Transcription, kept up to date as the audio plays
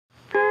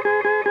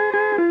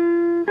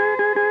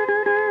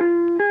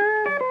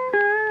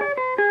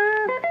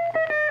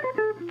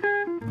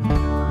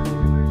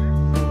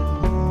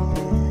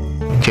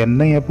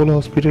Chennai Apollo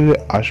হসপিটালের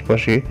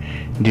আশপাশে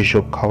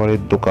যেসব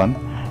খাবারের দোকান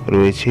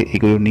রয়েছে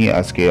এগুলো নিয়ে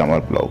আজকে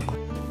আমার ব্লগ।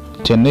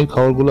 চেন্নাইয়ের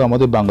খাবারগুলো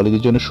আমাদের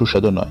বাঙালিদের জন্য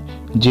সুস্বাদু নয়,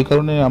 যে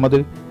কারণে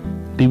আমাদের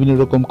বিভিন্ন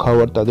রকম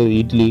খাবার, তাদের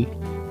ইডলি,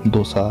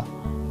 দোসা,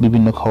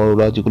 বিভিন্ন খাবার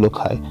ওরা যেগুলো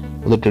খায়,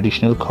 ওদের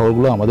ট্রেডিশনাল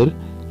খাবারগুলো আমাদের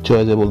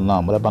চয়েজেবল না,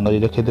 আমরা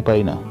বাঙালিরা খেতে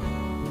পারি না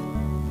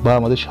বা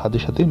আমাদের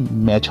স্বাদের সাথে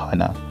ম্যাচ হয়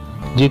না,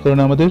 যে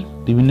কারণে আমাদের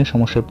বিভিন্ন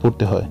সমস্যায়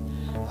পড়তে হয়।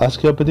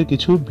 আজকে আপনাদের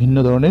কিছু ভিন্ন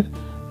ধরনের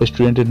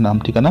রেস্টুরেন্টের নাম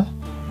ঠিকানা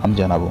আমি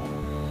জানাবো।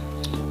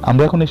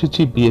 আমরা এখন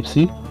এসেছি BFC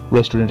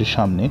রেস্টুরেন্টের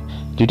সামনে,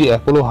 যেটি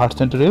অ্যাপোলো হার্ট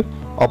সেন্টারের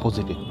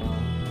অপোজিটে।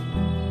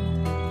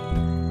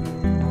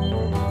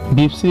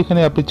 BFC এখানে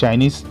আপনি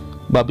চাইনিজ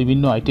বা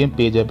বিভিন্ন আইটেম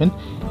পেয়ে যাবেন,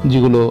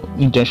 যেগুলো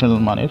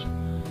ইন্টারন্যাশনাল মানের,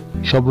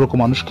 সব রকম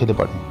মানুষ খেতে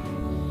পারে।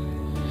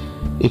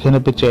 এখানে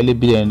আপনি চাইলে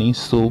বিরিয়ানি,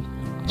 স্যুপ,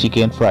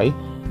 চিকেন ফ্রাই,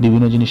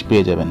 বিভিন্ন জিনিস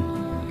পেয়ে যাবেন।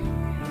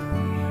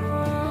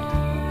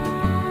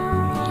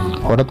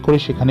 হঠাৎ করে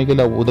সেখানে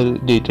গেলে ওদের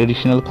যে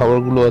ট্রেডিশনাল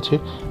খাবারগুলো আছে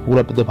ওগুলো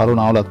আপনাদের ভালো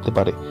নাও লাগতে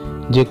পারে,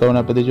 যে কারণে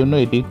আপনাদের জন্য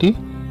এটি একটি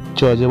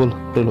চয়েজেবল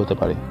হোটেল হতে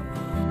পারে।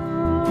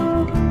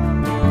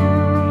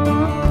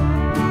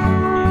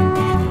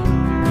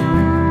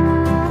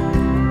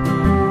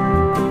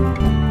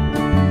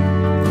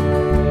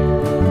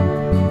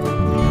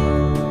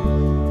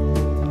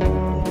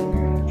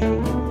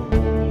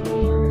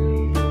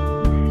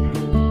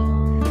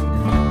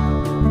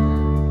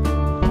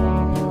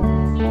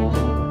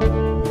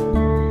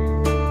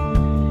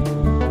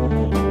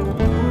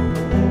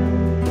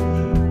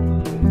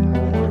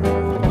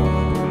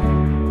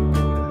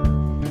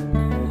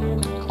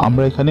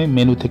 আমরা এখানে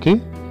মেনু থেকে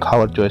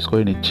খাবার চয়েস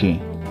করে নিচ্ছি।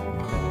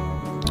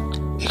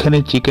 এখানে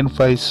chicken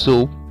fry,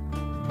 soup,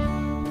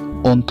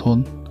 wonton,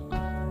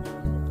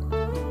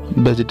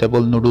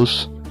 vegetable noodles,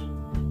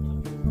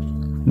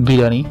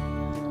 biryani,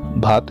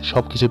 ভাত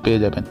সবকিছু পেয়ে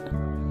যাবেন।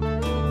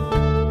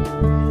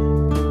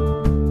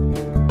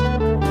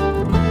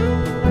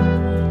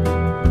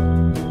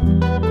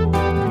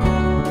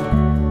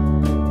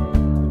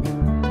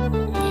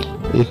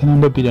 এখানে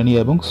আমরা বিরিয়ানি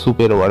এবং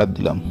স্যুপের অর্ডার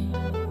দিলাম।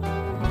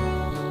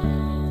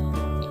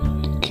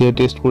 খেয়ে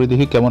টেস্ট করে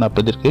দেখি কেমন,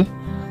 আপনাদেরকে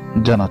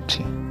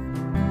জানাচ্ছি।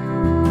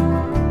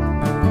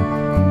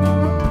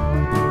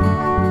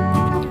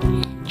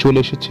 চলে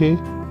এসেছে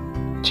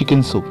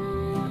চিকেন স্যুপ,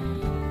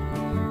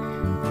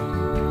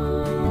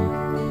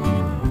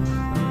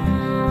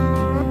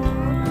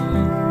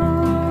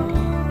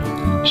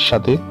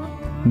 সাথে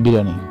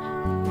বিরিয়ানি।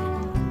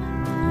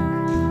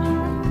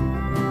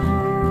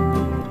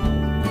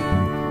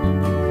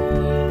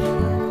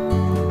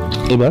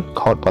 এবার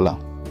খাওয়ার পালা।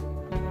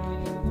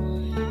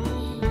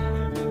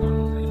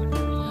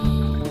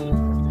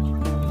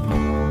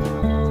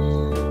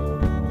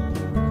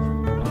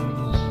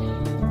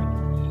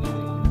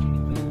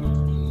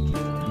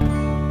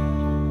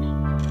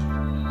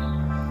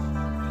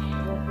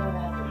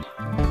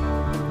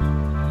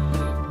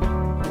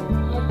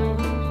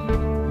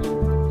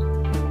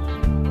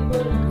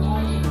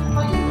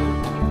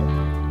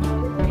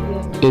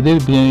 এদের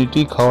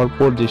বিরিয়ানিটি খাওয়ার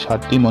পর যে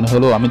স্বাদটি মনে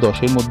হলো, আমি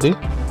 10-এর মধ্যে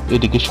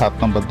এটিকে 7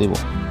 নাম্বার দেব।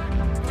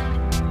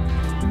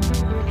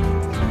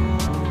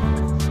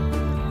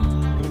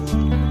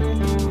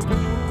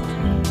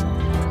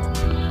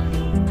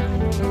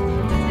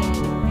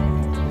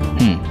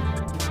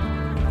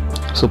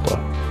 সুপার।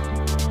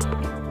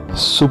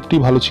 স্যুপটি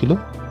ভালো ছিল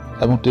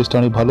এবং টেস্ট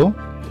অনেক ভালো,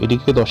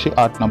 এটিকে 10-এ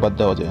 8 নাম্বার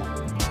দেওয়া যায়।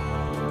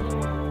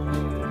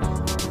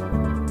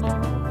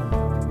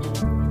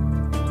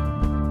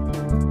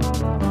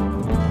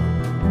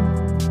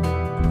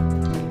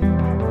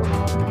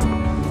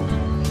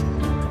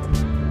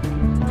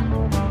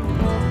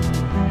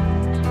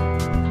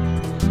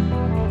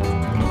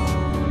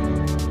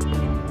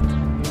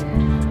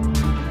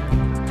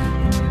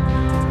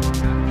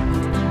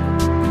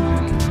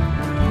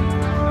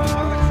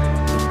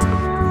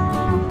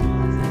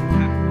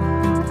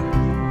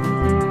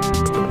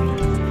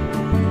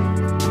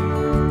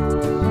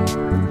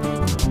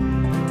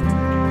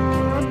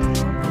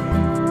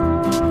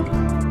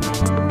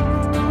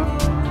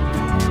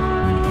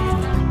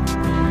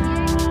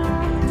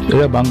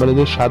 এরা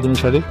বাঙালিদের স্বাদ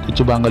অনুসারে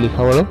কিছু বাঙালি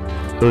খাবারও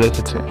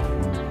রেখেছে।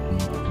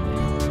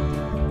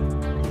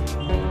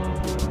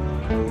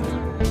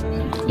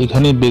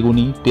 এখানে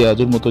বেগুনি,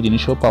 পেঁয়াজের মতো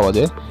জিনিসও পাওয়া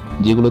যায়,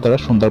 যেগুলো তারা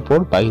সন্ধ্যার পর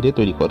বাইরে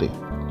তৈরি করে।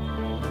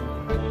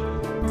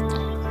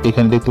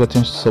 এখানে দেখতে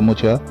পাচ্ছেন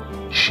সমোসা,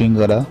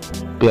 সিঙ্গারা,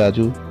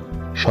 পেঁয়াজু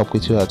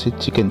সবকিছু আছে।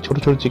 চিকেন, ছোট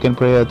ছোট চিকেন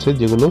ফ্রাই আছে,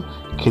 যেগুলো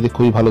খেতে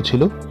খুবই ভালো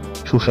ছিল,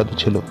 সুস্বাদু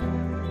ছিল।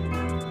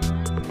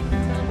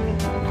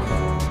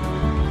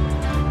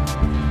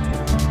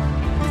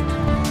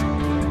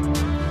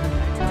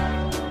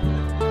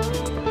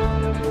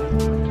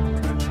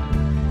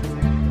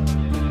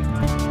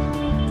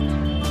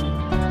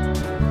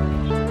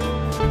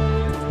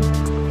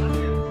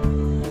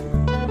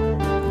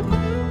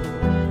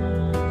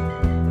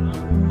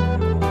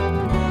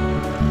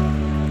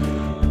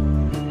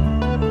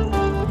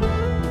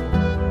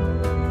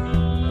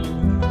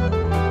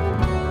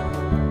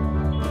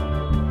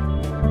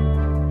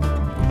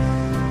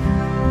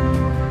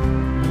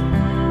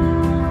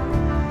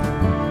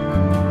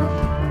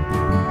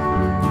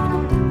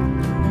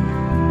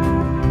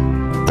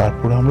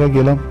 তারপর আমরা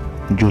গেলাম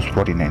জুস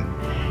 49,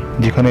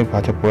 যেখানে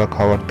ভাজা পোড়া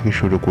খাবার থেকে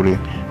শুরু করে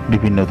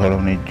বিভিন্ন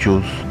ধরনের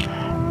জুস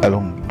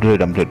এবং ব্রেড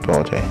আমলেট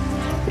পাওয়া যায়।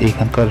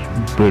 এইখানকার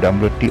ব্রেড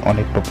আমলেটটি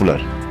অনেক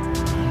পপুলার,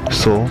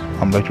 সো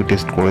আমরা একটু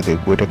টেস্ট করে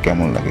দেখবো এটা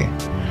কেমন লাগে।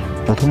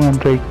 প্রথমে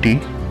আমরা একটি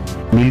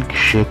মিল্ক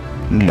শেক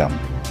নিলাম।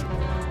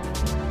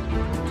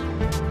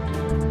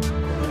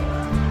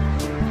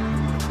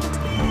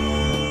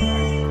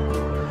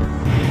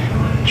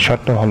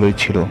 স্বাদটা ভালোই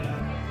ছিল।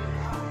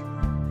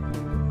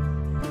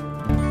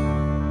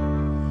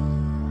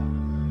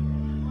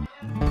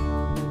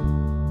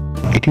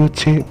 এটি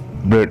হচ্ছে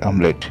ব্রেড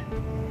আমলেট।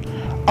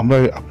 আমরা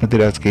আপনাদের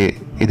আজকে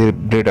এদের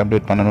ব্রেড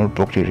আমলেট বানানোর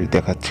প্রক্রিয়াটি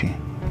দেখাচ্ছি।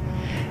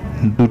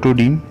 দুটো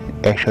ডিম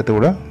একসাথে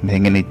ওরা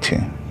ভেঙে নিচ্ছে।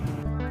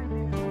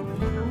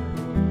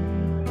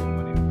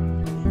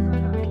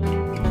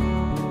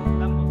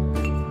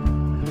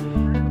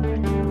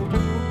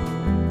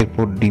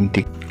 এরপর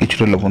ডিমটি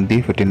কিছুটা লবণ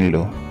দিয়ে ফেটে নিল।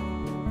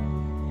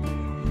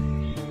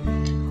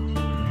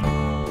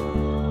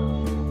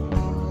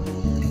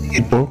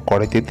 এরপর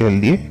কড়াইতে তেল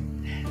দিয়ে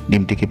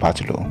ডিমটিকে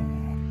ভাজলো।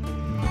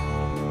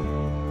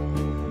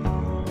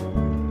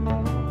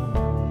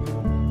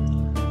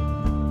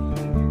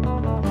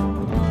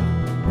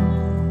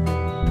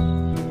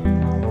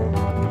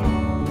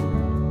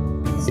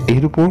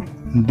 এর উপর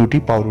দুটি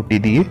পাউরুটি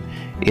দিয়ে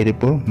এর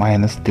উপর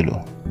মায়োনেজ দিল।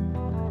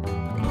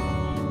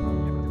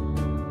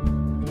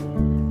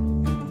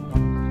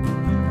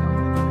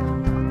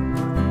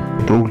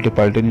 উল্টে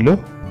পাল্টে নিল।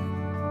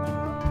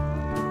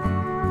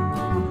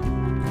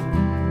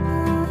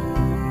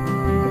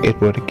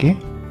 এরপর এটাকে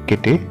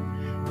কেটে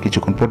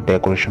কিছুক্ষণ পর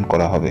ডেকোরেশন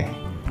করা হবে।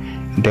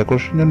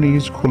 ডেকোরেশনের জন্য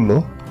ইউজ করলো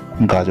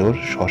গাজর,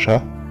 শসা।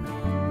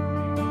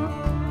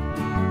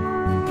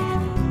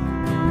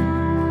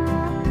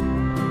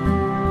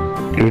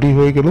 রেডি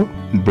হয়ে গেল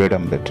ব্রেড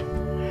আমলেট।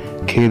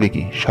 খেয়ে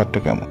দেখি স্বাদটা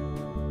কেমন।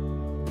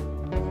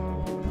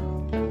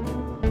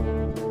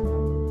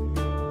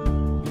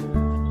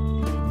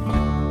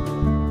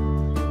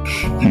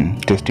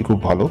 টেস্টি খুব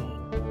ভালো।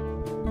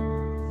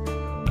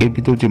 এর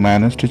ভিতর যে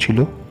মায়োনেজটা ছিল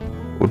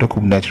ওটা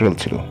খুব ন্যাচারাল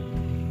ছিল।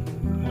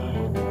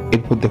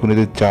 এরপর দেখুন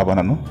এদের চা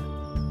বানানো।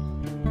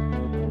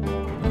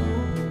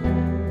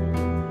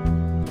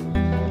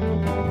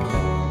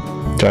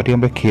 চাটি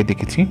আমরা খেয়ে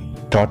দেখেছি,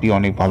 চাটি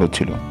অনেক ভালো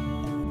ছিল।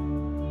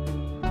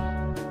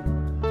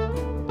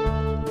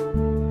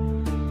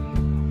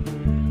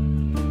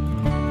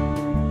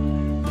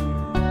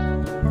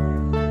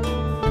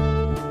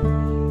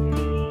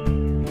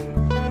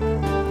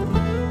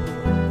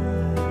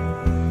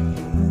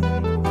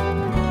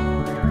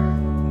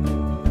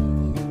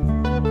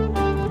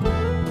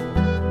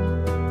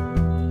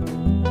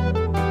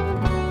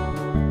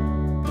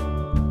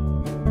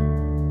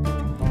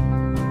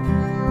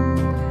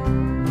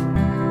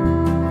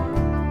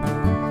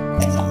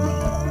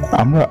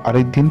 আমরা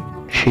আরেকদিন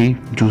সেই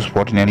জুস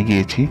 49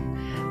 গিয়েছি।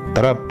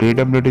 তারা ব্রেড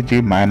আমলেটে যে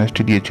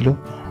মায়োনেজটি দিয়েছিল,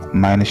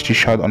 মায়োনেজটির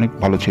স্বাদ অনেক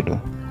ভালো ছিল।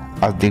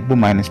 আজ দেখবো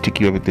মায়োনেজটি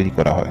কিভাবে তৈরি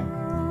করা হয়।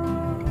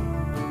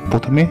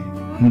 প্রথমে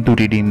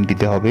দুটি ডিম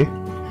দিতে হবে,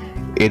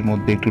 এর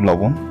মধ্যে একটু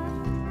লবণ,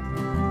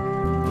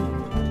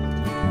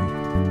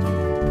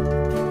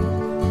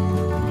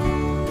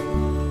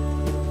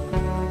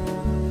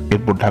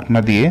 এরপর ঢাকনা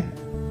দিয়ে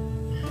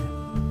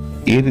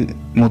এর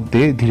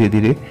মধ্যে ধীরে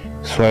ধীরে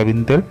সয়াবিন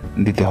তেল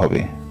দিতে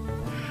হবে।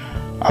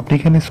 আপনি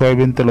এখানে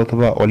সয়াবিন তেল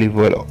অথবা অলিভ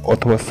অয়েল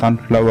অথবা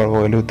সানফ্লাওয়ার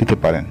অয়েলও দিতে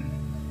পারেন।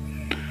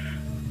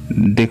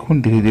 দেখুন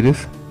ধীরে ধীরে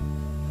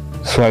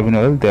সয়াবিন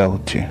অয়েল দেওয়া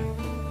হচ্ছে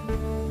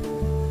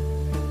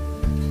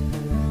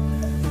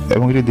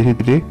এবং এটি ধীরে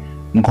ধীরে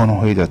ঘন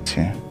হয়ে যাচ্ছে।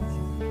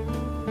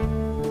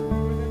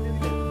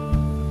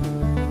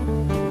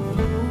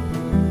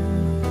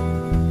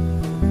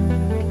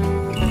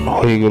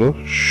 হয়ে গেল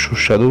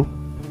সুস্বাদু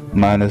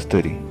মায়োনেজ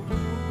তৈরি।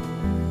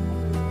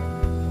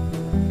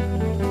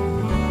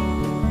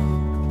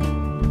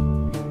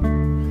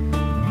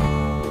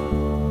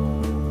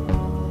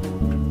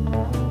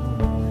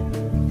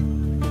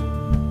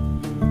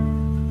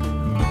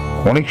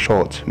 অনেক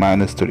সহজ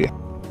মায়োনেজ তৈরি।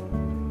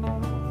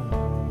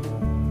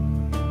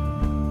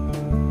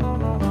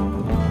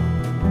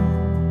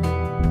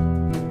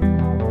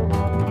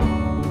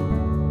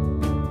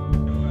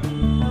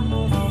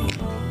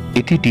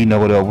 এটি টি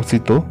নগরে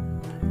অবস্থিত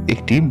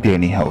একটি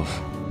বিরিয়ানি হাউস।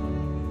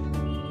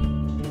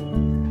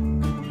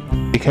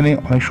 এখানে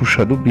অনেক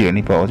সুস্বাদু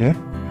বিরিয়ানি পাওয়া যায়,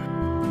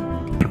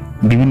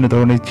 বিভিন্ন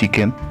ধরনের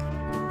চিকেন।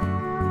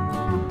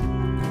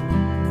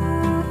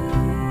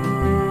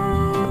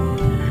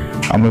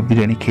 আমরা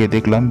বিরিয়ানি খেয়ে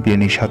দেখলাম,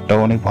 বিরিয়ানির স্বাদটাও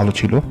অনেক ভালো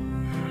ছিল।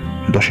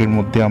 10-এর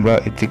মধ্যে আমরা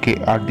এর থেকে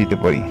 8 দিতে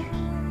পারি।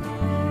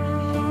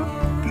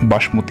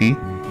 বাসমতি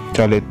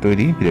চালের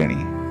তৈরি বিরিয়ানি।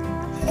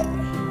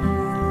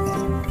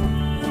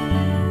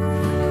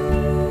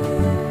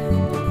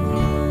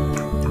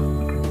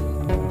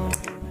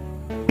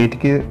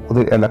 এটিকে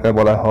ওদের এলাকায়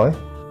বলা হয়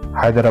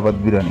হায়দ্রাবাদ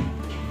বিরিয়ানি।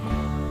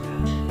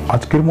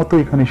 আজকের মতো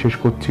এখানে শেষ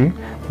করছি।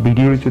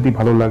 ভিডিওটি যদি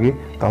ভালো লাগে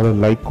তাহলে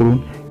লাইক করুন,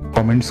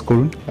 কমেন্টস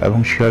করুন এবং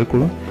শেয়ার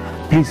করুন।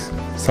 Please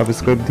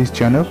subscribe this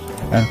channel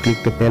and click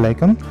the bell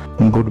icon.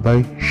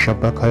 Goodbye,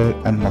 Shabba Khair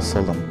and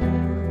Masalam.